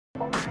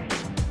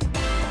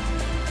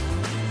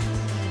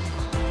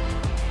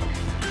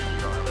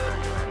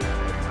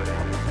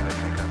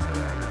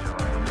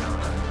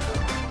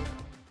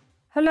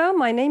Hello,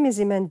 my name is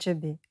Iman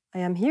Jabi. I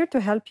am here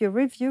to help you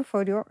review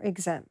for your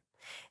exam.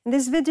 In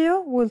this video,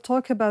 we'll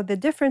talk about the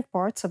different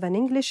parts of an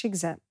English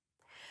exam.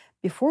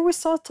 Before we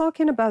start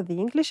talking about the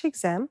English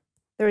exam,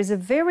 there is a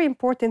very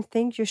important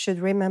thing you should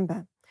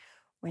remember.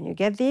 When you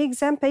get the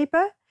exam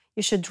paper,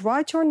 you should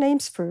write your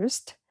names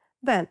first.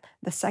 Then,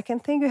 the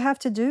second thing you have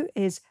to do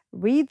is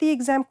read the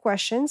exam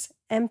questions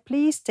and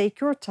please take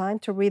your time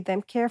to read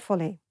them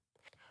carefully.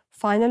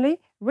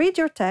 Finally, read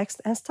your text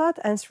and start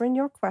answering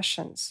your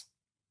questions.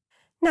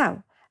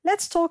 Now,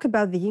 let's talk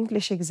about the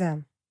English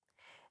exam.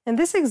 In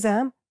this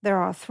exam, there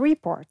are 3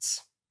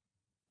 parts.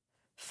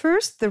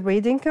 First, the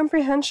reading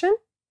comprehension.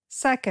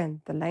 Second,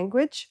 the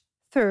language.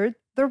 Third,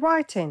 the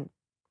writing.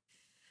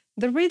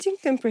 The reading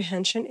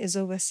comprehension is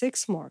over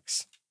 6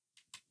 marks.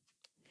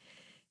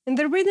 In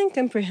the reading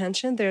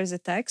comprehension, there is a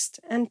text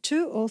and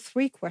 2 or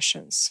 3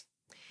 questions.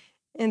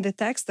 In the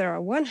text, there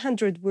are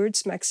 100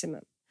 words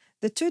maximum.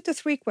 The 2 to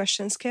 3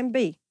 questions can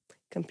be: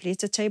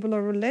 complete a table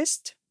or a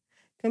list,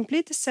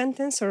 complete a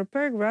sentence or a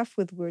paragraph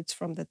with words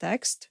from the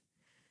text,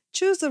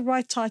 choose the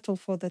right title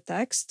for the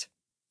text,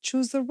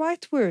 choose the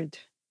right word,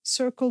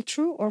 circle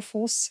true or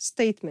false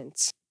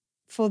statements.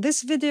 For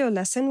this video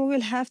lesson, we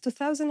will have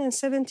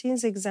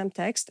 2017's exam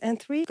text and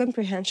 3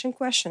 comprehension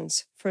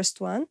questions.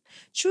 First one,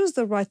 choose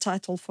the right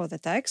title for the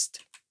text.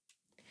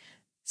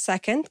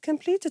 Second,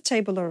 complete a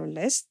table or a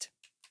list.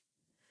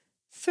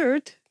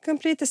 Third,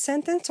 complete a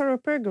sentence or a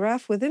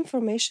paragraph with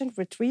information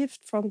retrieved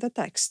from the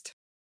text.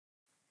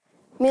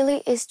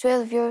 Millie is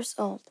 12 years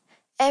old.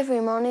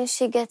 Every morning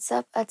she gets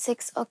up at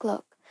 6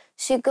 o'clock.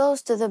 She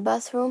goes to the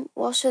bathroom,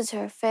 washes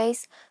her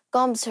face,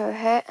 combs her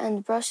hair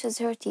and brushes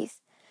her teeth.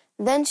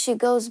 Then she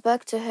goes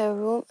back to her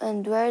room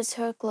and wears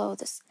her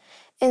clothes.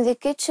 In the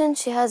kitchen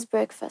she has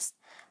breakfast.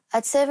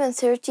 At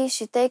 7:30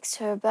 she takes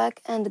her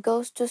bag and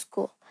goes to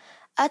school.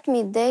 At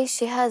midday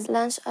she has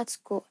lunch at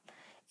school.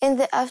 In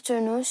the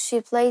afternoon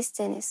she plays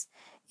tennis.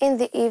 In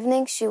the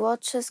evening she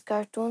watches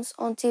cartoons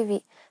on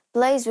TV,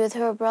 plays with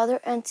her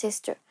brother and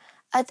sister.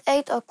 At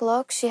 8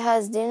 o'clock she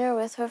has dinner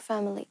with her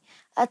family.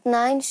 At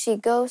 9 she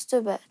goes to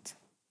bed.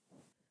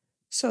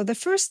 So the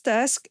first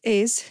task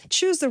is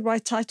choose the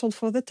right title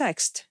for the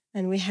text.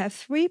 And we have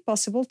 3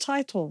 possible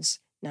titles.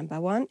 Number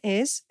 1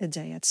 is A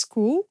Day at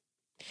School.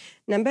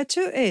 Number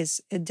 2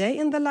 is A Day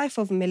in the Life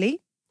of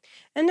Millie.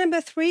 And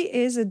number 3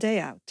 is A Day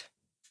Out.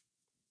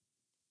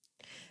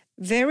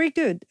 Very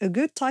good. A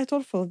good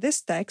title for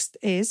this text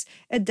is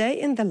A Day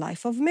in the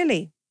Life of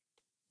Millie.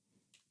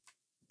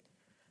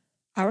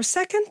 Our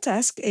second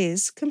task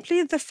is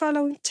complete the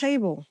following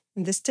table.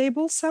 In this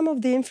table, some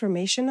of the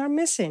information are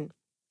missing.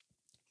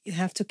 You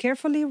have to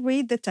carefully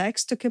read the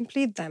text to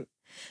complete them.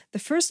 The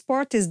first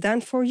part is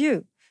done for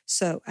you.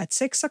 So at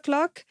 6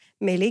 o'clock,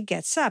 Millie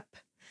gets up.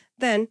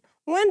 Then,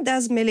 when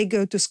does Millie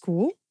go to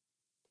school?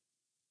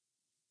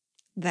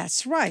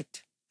 That's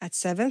right, at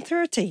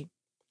 7:30.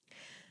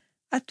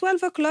 At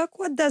 12 o'clock,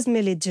 what does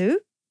Millie do?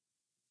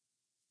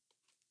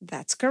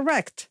 That's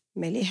correct.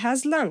 Millie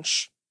has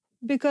lunch,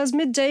 because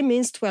midday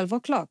means 12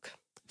 o'clock.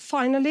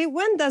 Finally,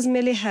 when does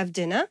Millie have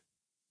dinner?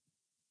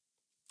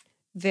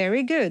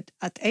 Very good,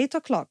 at 8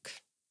 o'clock.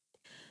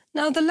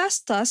 Now the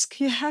last task,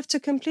 you have to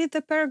complete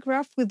the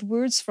paragraph with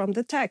words from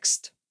the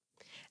text.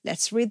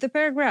 Let's read the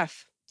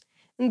paragraph.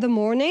 In the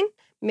morning,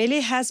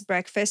 Millie has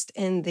breakfast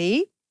in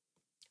the...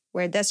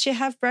 Where does she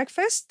have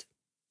breakfast?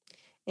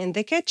 In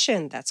the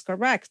kitchen, that's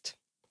correct.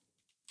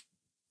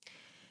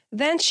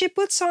 Then she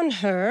puts on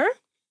her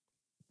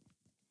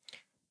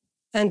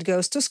and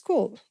goes to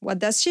school. What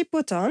does she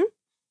put on?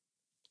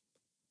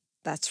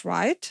 That's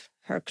right,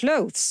 her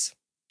clothes.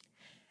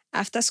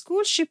 After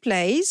school, she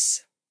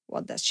plays.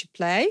 What does she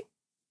play?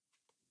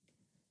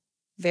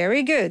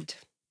 Very good.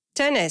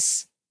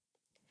 Tennis.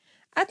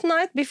 At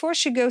night, before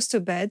she goes to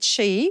bed,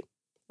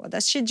 what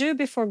does she do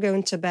before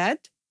going to bed?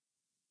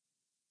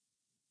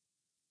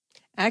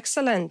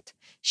 Excellent.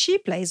 She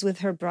plays with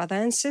her brother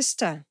and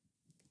sister.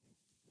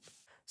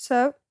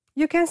 So,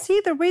 you can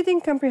see the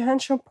reading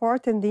comprehension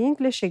part in the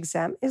English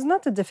exam is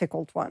not a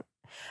difficult one.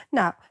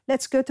 Now,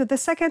 let's go to the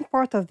second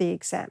part of the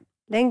exam,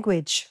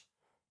 language.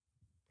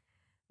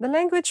 The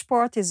language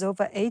part is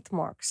over 8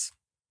 marks.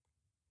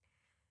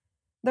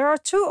 There are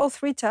 2 or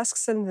 3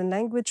 tasks in the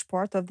language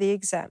part of the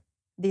exam.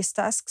 These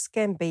tasks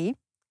can be: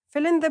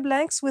 fill in the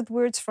blanks with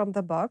words from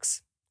the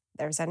box.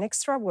 There's an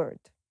extra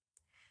word.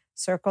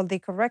 Circle the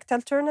correct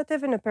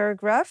alternative in a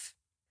paragraph.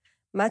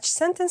 Match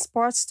sentence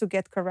parts to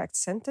get correct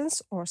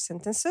sentence or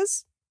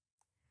sentences.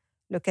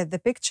 Look at the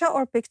picture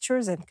or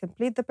pictures and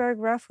complete the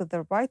paragraph with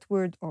the right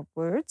word or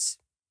words.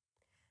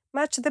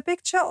 Match the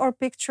picture or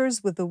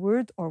pictures with the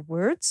word or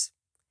words.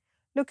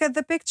 Look at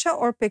the picture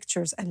or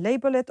pictures and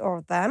label it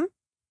or them.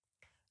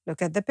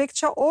 Look at the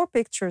picture or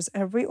pictures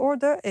and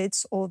reorder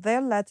its or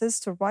their letters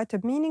to write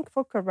a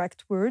meaningful correct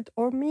word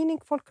or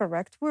meaningful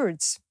correct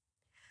words.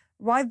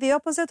 Write the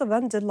opposite of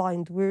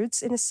underlined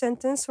words in a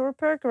sentence or a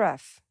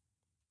paragraph.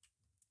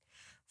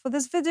 For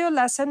this video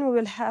lesson, we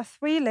will have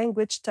 3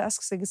 language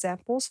tasks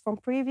examples from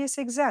previous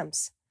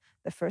exams.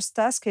 The first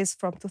task is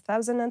from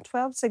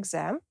 2012's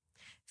exam.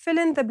 Fill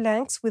in the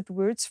blanks with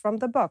words from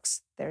the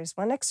box. There is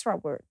one extra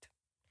word.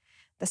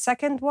 The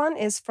second one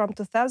is from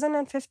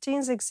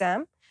 2015's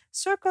exam.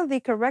 Circle the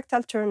correct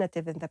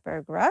alternative in the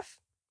paragraph.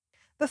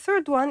 The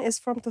third one is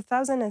from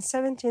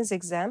 2017's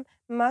exam.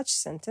 Match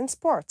sentence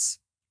parts.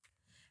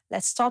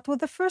 Let's start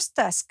with the first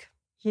task.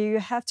 Here you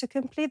have to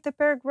complete the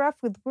paragraph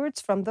with words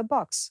from the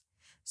box.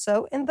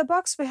 So in the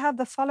box we have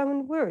the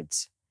following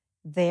words: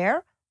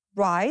 there,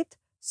 right,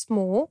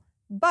 small,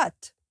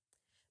 but.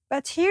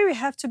 But here you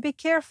have to be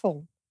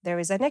careful. There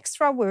is an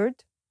extra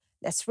word.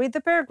 Let's read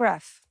the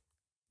paragraph.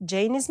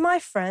 Jane is my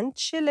friend.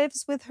 She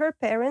lives with her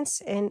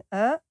parents in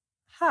a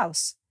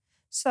house.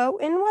 So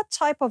in what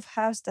type of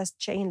house does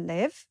Jane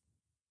live?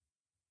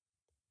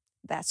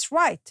 That's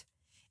right,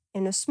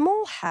 in a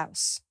small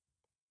house.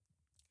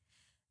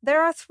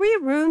 There are 3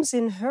 rooms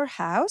in her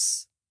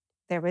house.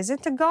 There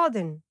isn't a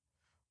garden.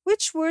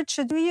 Which word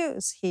should we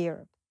use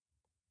here?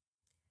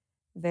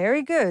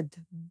 Very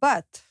good,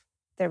 but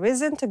there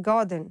isn't a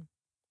garden.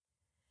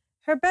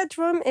 Her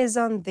bedroom is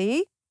on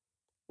the,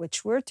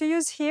 which word to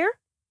use here?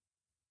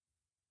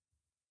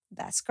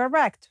 That's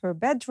correct, her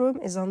bedroom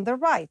is on the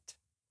right.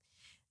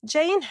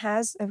 Jane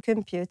has a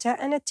computer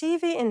and a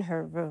TV in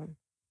her room.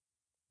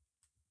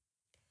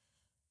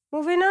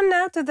 Moving on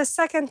now to the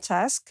second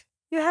task,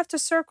 you have to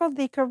circle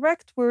the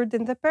correct word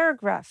in the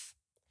paragraph.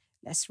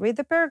 Let's read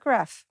the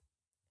paragraph.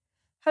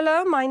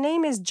 Hello, my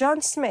name is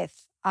John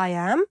Smith. I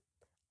am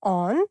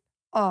on,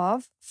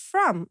 of,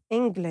 from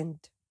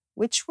England.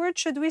 Which word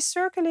should we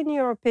circle in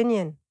your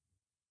opinion?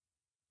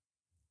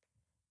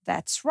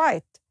 That's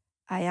right,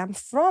 I am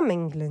from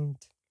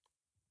England.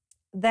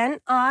 Then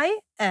I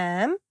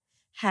am,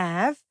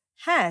 have,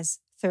 has,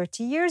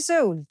 30 years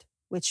old.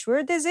 Which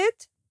word is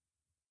it?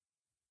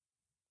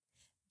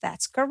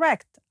 That's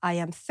correct, I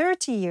am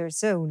 30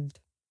 years old.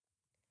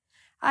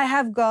 I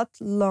have got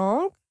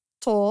long,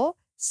 tall,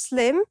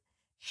 slim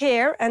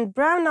hair and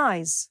brown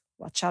eyes.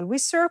 What shall we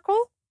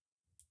circle?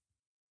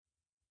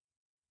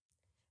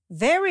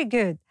 Very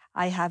good,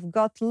 I have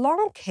got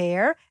long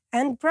hair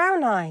and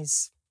brown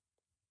eyes.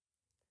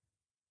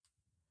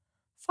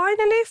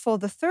 Finally, for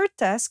the third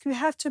task, you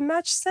have to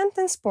match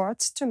sentence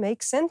parts to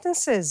make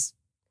sentences.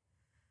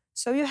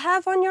 So you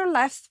have on your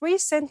left 3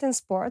 sentence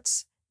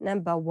parts,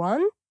 number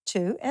 1,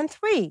 2, and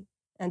 3.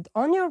 And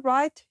on your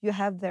right, you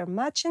have their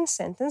matching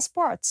sentence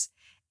parts,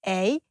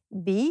 A,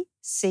 B,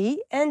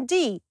 C, and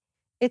D.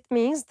 It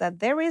means that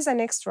there is an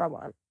extra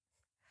one.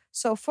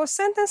 So for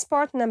sentence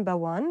part number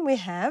 1, we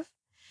have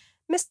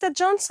Mr.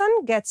 Johnson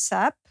gets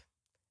up.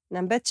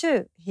 Number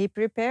 2, he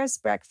prepares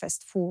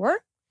breakfast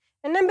for.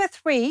 And number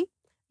 3,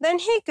 then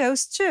he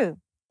goes to.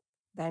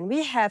 Then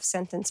we have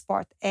sentence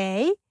part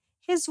A,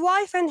 his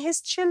wife and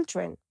his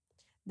children.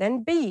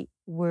 Then B,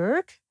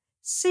 work.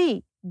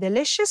 C,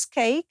 delicious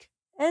cake.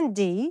 And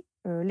D,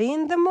 early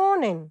in the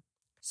morning.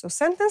 So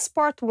sentence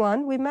part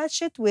 1, we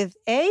match it with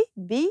A,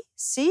 B,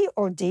 C,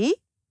 or D.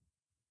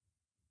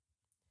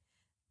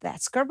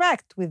 That's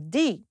correct, with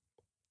D.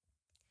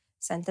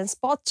 Sentence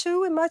part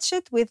 2, we match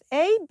it with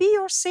A, B,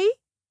 or C.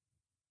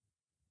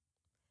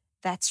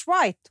 That's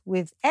right,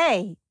 with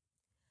A.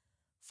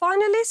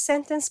 Finally,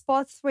 sentence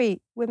part 3,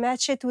 we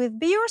match it with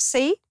B or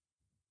C.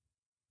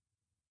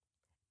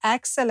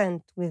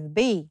 Excellent, with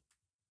B.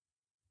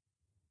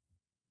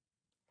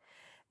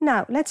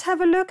 Now, let's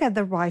have a look at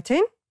the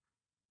writing.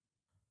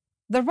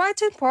 The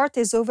writing part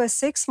is over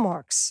 6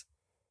 marks.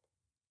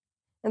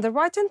 In the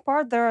writing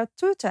part, there are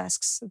 2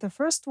 tasks. The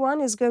first one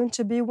is going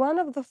to be one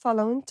of the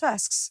following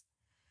tasks.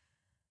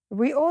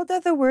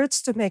 Reorder the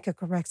words to make a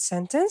correct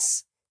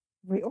sentence.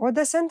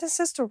 Reorder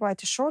sentences to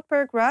write a short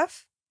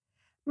paragraph.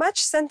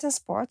 Match sentence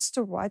parts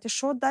to write a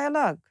short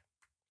dialogue.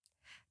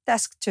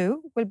 Task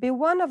 2 will be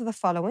one of the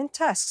following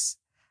tasks.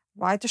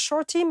 Write a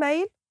short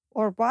email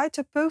or write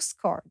a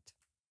postcard.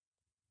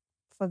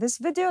 For this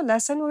video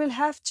lesson, we will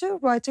have 2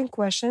 writing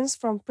questions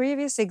from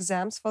previous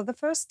exams for the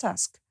first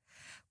task.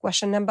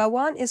 Question number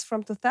 1 is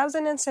from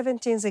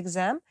 2017's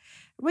exam.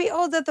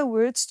 Reorder the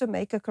words to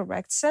make a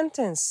correct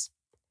sentence.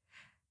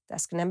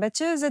 Task number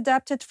 2 is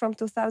adapted from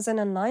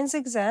 2009's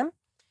exam.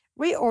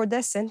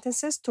 Reorder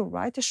sentences to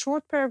write a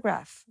short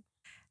paragraph.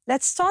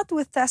 Let's start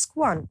with task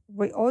 1.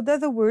 Reorder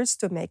the words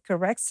to make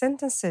correct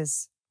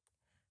sentences.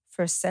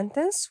 First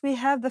sentence, we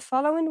have the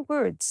following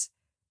words: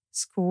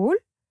 school,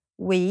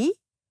 we,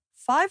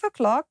 5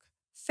 o'clock,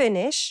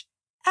 finish,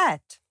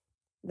 at.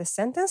 The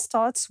sentence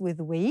starts with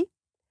we.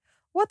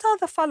 What are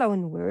the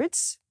following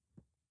words?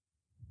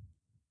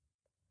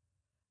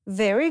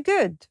 Very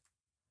good.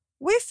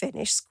 We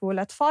finish school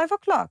at 5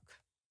 o'clock.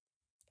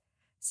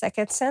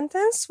 Second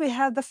sentence, we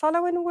have the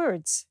following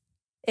words: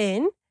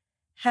 in,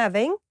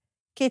 having,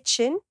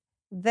 kitchen,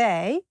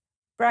 they,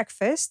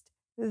 breakfast,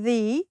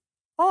 the,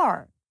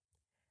 are.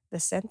 The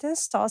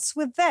sentence starts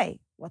with they.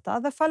 What are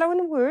the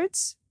following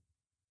words?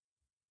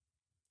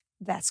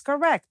 That's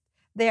correct.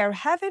 They are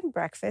having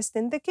breakfast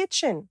in the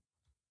kitchen.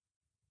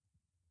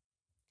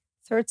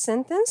 Third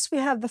sentence, we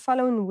have the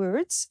following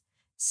words: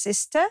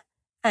 sister,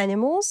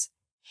 animals,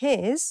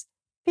 his,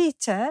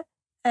 Peter,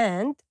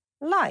 and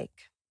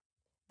like.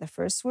 The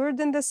first word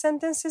in the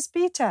sentence is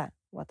Peter.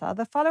 What are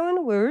the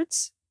following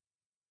words?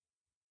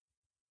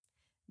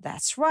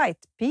 That's right,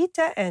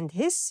 Peter and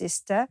his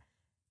sister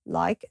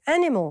like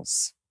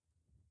animals.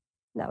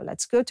 Now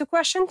let's go to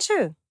question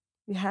 2.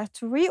 You have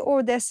to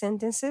reorder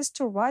sentences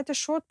to write a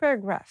short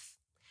paragraph.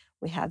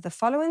 We have the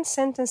following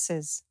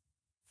sentences.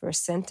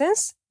 First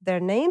sentence,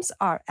 their names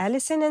are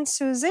Alison and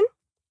Susan.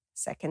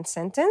 Second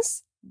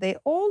sentence, they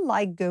all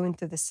like going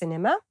to the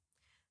cinema.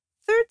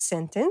 Third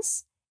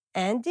sentence,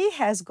 Andy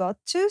has got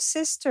 2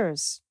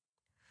 sisters.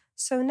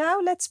 So now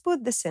let's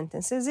put the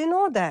sentences in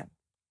order.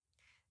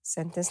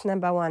 Sentence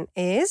number 1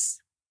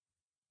 is,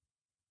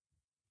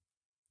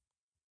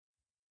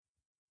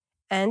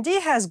 Andy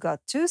has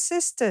got 2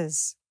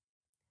 sisters.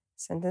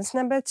 Sentence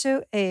number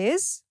 2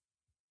 is,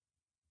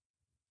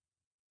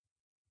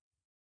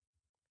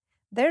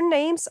 their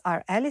names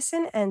are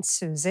Alison and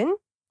Susan.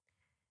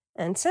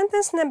 And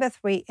sentence number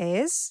 3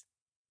 is,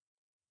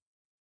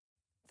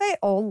 they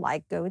all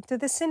like going to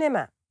the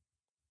cinema.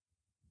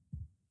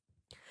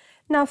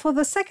 Now for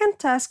the second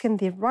task in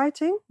the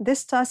writing,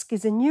 this task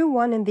is a new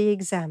one in the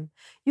exam.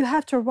 You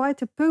have to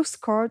write a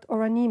postcard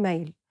or an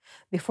email.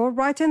 Before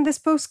writing this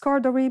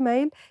postcard or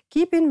email,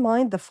 keep in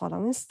mind the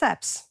following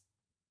steps.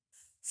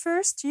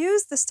 First,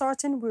 use the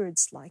starting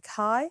words like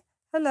hi,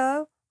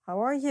 hello, how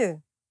are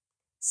you?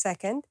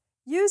 Second,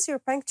 use your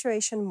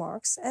punctuation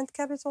marks and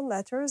capital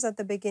letters at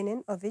the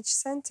beginning of each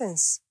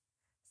sentence.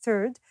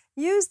 Third,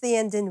 use the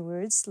ending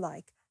words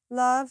like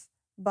love,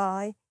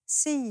 bye,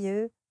 see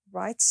you,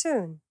 write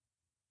soon.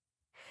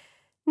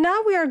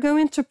 Now we are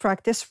going to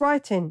practice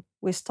writing.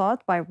 We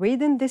start by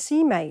reading this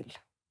email.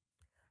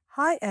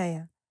 Hi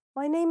Aya,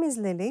 my name is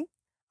Lily.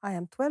 I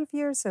am 12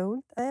 years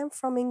old. I am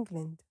from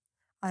England.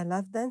 I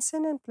love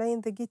dancing and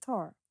playing the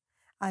guitar.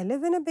 I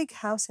live in a big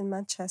house in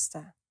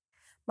Manchester.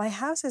 My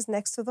house is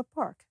next to the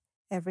park.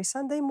 Every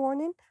Sunday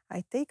morning,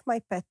 I take my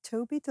pet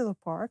Toby to the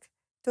park.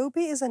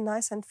 Toby is a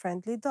nice and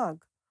friendly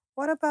dog.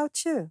 What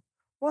about you?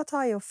 What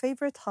are your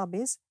favorite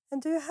hobbies?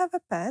 And do you have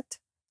a pet?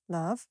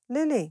 Love,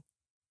 Lily.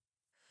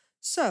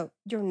 So,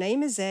 your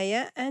name is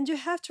Aya and you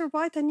have to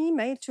write an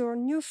email to your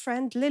new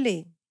friend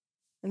Lily.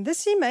 In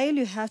this email,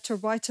 you have to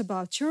write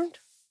about your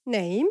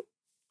name,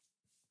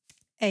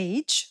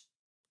 age,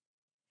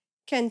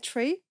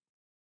 country,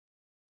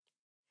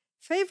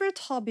 favorite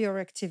hobby or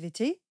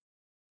activity,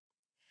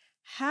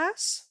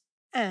 house,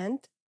 and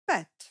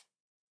pet.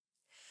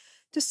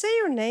 To say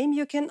your name,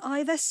 you can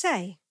either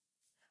say,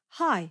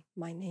 Hi,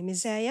 my name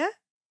is Aya,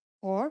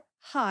 or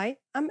Hi,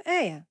 I'm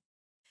Aya.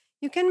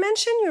 You can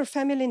mention your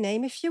family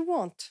name if you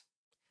want.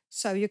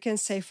 So you can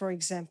say, for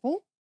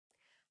example,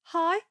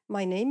 Hi,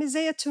 my name is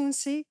Aya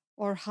Tunsi,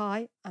 or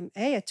Hi, I'm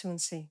Aya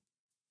Tunsi.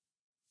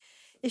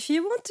 If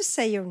you want to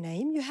say your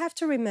name, you have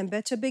to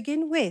remember to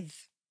begin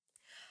with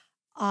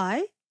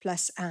I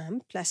plus am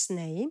plus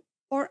name,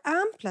 or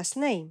am plus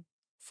name.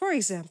 For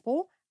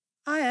example,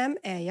 I am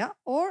Aya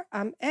or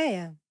I'm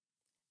Aya.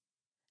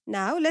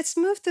 Now let's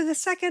move to the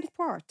second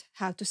part,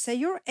 how to say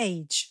your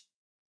age.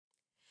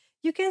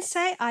 You can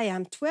say I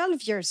am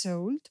 12 years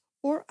old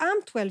or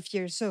I'm 12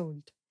 years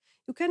old.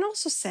 You can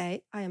also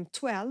say I am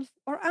 12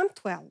 or I'm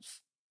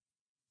 12.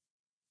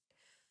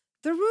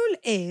 The rule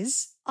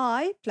is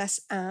I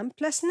plus am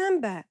plus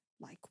number,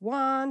 like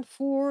 1,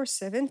 4,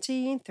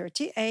 17,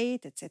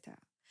 38, etc.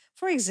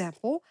 For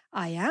example,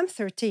 I am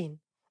 13,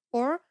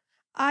 or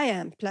I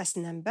am plus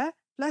number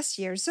plus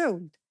years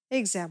old.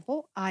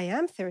 Example, I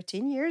am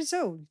 13 years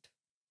old.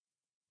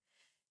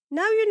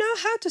 Now you know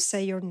how to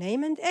say your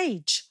name and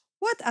age.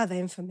 What other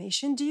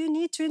information do you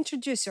need to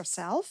introduce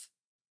yourself?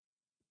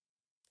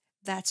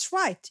 That's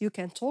right, you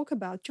can talk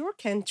about your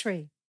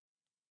country.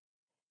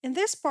 In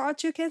this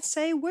part, you can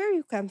say where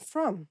you come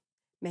from.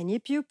 Many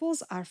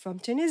pupils are from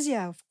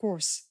Tunisia, of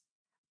course.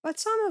 But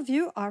some of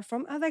you are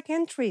from other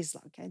countries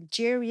like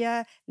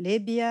Algeria,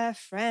 Libya,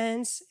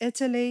 France,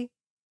 Italy.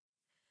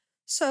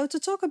 So to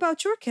talk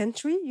about your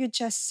country, you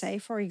just say,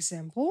 for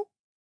example,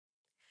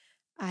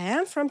 I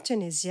am from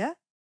Tunisia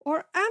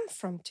or am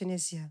from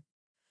Tunisia.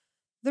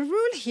 The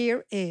rule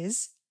here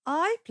is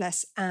I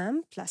plus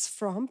am plus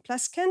from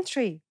plus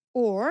country,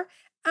 or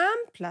am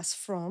plus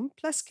from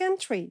plus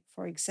country.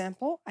 For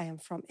example, I am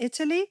from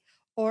Italy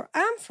or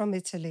am from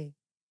Italy.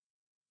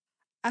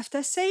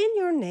 After saying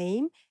your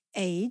name,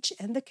 age,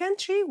 and the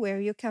country where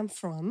you come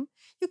from,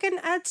 you can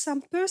add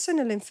some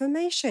personal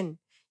information.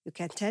 You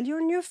can tell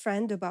your new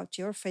friend about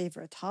your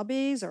favorite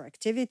hobbies or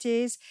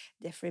activities.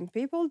 Different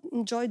people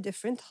enjoy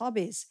different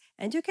hobbies,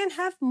 and you can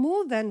have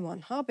more than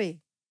one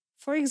hobby.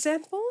 For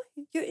example,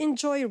 you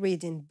enjoy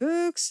reading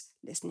books,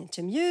 listening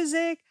to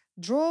music,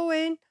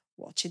 drawing,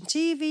 watching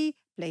TV,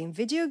 playing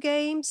video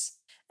games.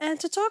 And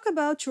to talk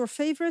about your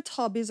favorite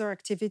hobbies or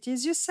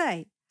activities, you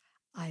say,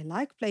 I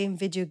like playing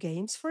video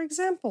games, for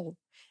example.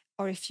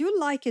 Or if you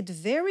like it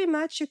very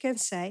much, you can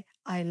say,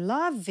 I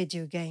love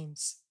video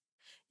games.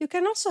 You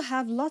can also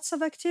have lots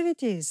of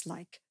activities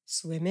like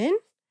swimming,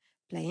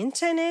 playing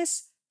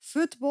tennis,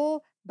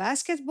 football,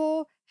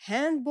 basketball,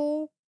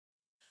 handball.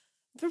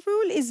 The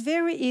rule is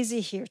very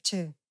easy here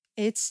too.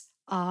 It's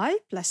I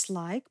plus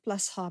like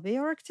plus hobby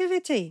or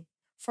activity.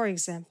 For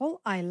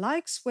example, I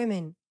like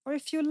swimming. Or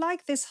if you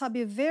like this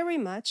hobby very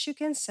much, you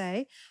can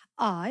say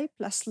I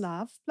plus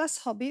love plus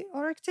hobby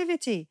or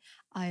activity.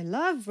 I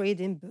love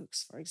reading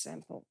books, for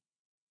example.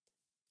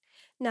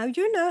 Now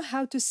you know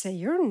how to say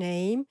your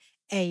name,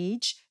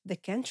 age, the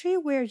country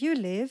where you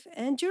live,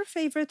 and your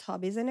favorite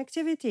hobbies and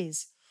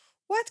activities.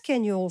 What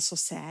can you also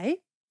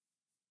say?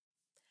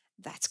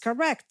 That's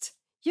correct.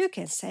 You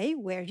can say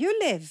where you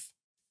live.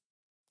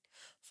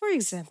 For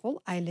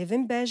example, I live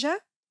in Beja,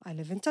 I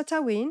live in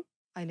Tatooine,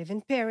 I live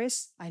in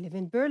Paris, I live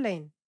in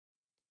Berlin.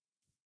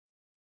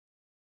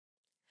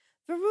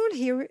 The rule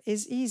here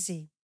is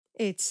easy.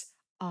 It's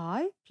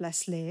I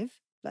plus live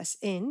plus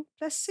in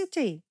plus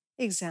city.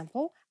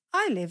 Example,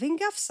 I live in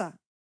Gafsa.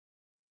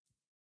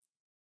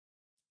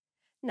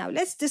 Now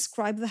let's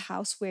describe the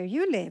house where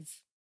you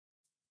live.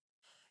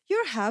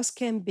 Your house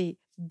can be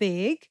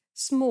big,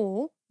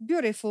 small,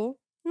 beautiful,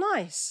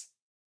 nice.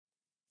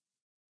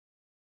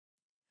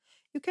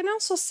 You can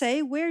also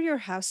say where your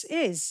house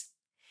is.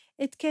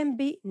 It can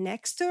be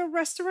next to a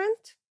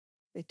restaurant,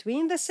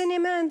 between the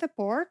cinema and the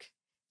park,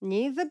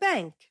 near the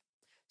bank.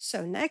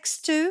 So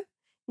next to,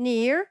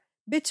 near,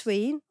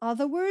 between are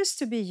the words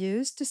to be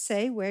used to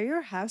say where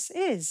your house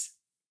is.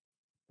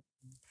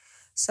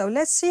 So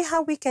let's see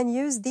how we can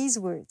use these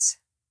words.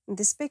 In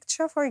this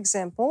picture, for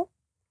example,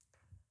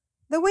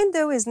 the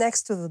window is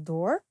next to the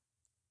door,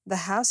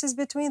 the house is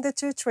between the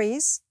two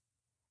trees,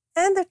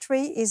 and the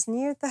tree is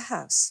near the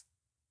house.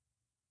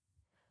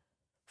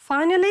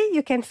 Finally,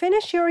 you can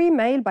finish your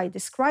email by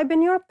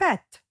describing your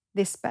pet.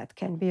 This pet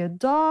can be a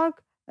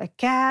dog, a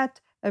cat,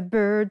 a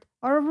bird,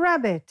 or a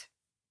rabbit.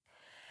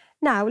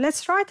 Now,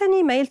 let's write an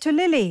email to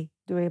Lily.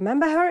 Do you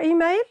remember her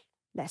email?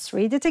 Let's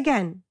read it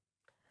again.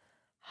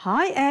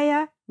 Hi,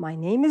 Aya. My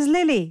name is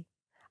Lily.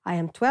 I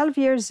am 12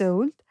 years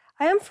old.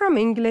 I am from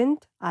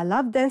England. I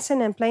love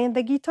dancing and playing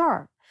the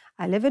guitar.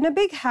 I live in a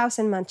big house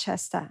in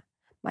Manchester.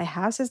 My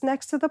house is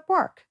next to the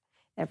park.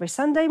 Every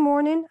Sunday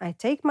morning, I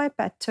take my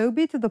pet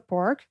Toby to the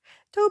park.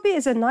 Toby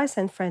is a nice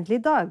and friendly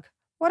dog.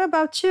 What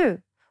about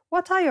you?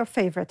 What are your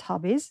favorite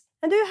hobbies?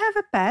 And do you have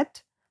a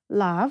pet?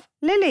 Love,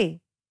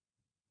 Lily.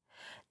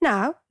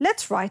 Now,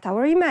 let's write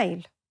our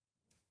email.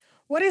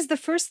 What is the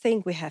first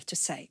thing we have to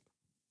say?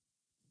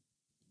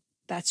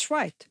 That's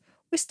right.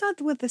 We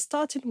start with the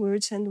starting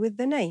words and with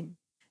the name.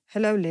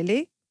 Hello,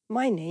 Lily.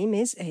 My name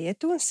is Aya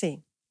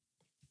Tounsi.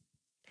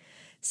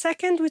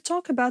 Second, we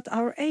talk about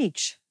our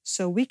age.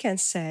 So we can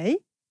say,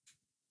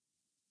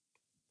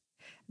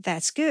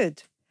 that's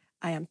good.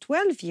 I am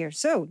 12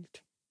 years old.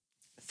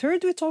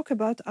 Third, we talk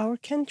about our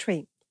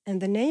country.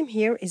 And the name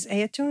here is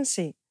Aya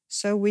Tounsi.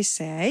 So we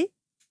say,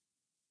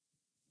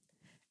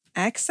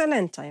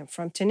 excellent, I am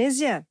from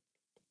Tunisia.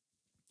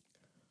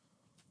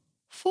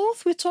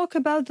 Fourth, we talk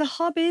about the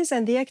hobbies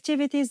and the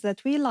activities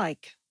that we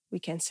like. We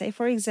can say,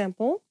 for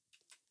example,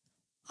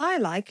 I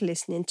like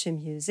listening to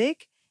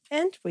music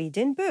and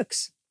reading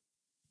books.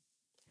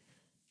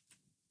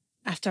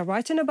 After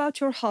writing about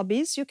your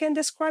hobbies, you can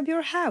describe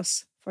your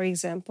house. For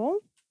example,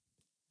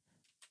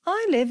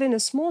 I live in a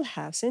small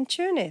house in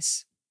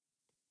Tunis.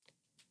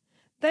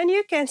 Then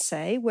you can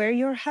say where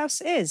your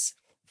house is.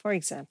 For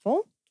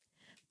example,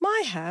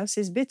 my house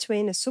is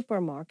between a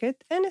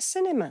supermarket and a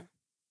cinema.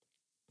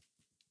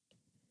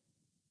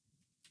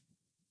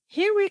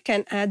 Here we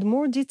can add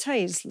more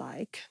details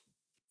like,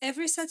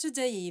 every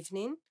Saturday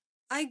evening,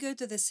 I go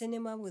to the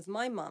cinema with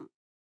my mom.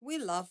 We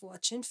love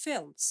watching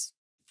films.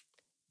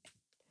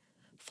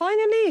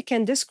 Finally, you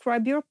can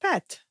describe your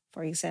pet.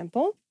 For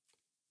example,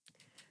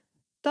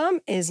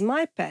 Tom is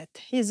my pet.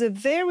 He's a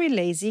very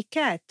lazy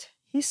cat.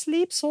 He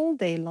sleeps all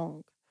day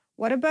long.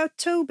 What about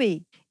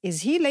Toby?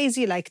 Is he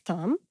lazy like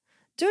Tom?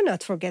 Do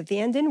not forget the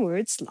ending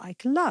words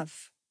like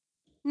love.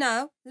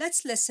 Now,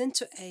 let's listen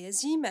to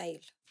Aya's email.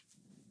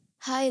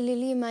 Hi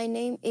Lily, my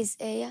name is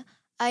Aya.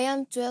 I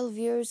am 12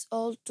 years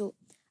old too.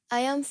 I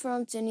am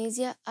from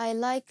Tunisia. I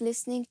like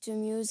listening to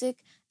music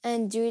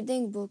and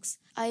reading books.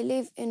 I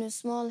live in a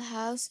small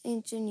house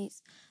in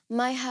Tunis.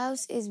 My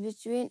house is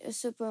between a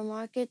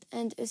supermarket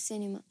and a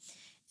cinema.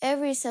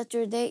 Every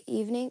Saturday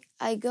evening,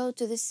 I go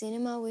to the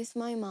cinema with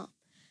my mom.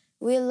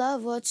 We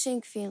love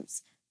watching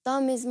films.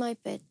 Tom is my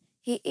pet.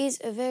 He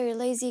is a very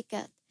lazy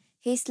cat.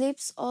 He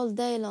sleeps all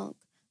day long.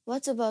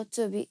 What about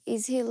Toby?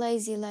 Is he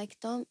lazy like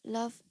Tom?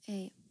 Love,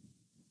 Aya.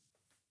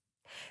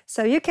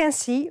 So you can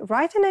see,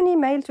 writing an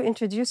email to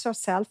introduce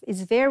yourself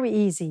is very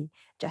easy.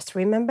 Just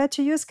remember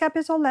to use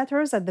capital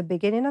letters at the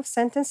beginning of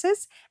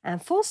sentences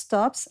and full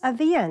stops at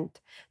the end.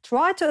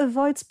 Try to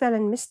avoid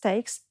spelling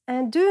mistakes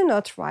and do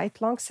not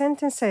write long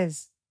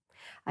sentences.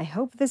 I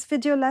hope this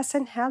video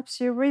lesson helps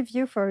you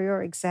review for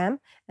your exam,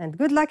 and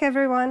good luck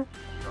everyone!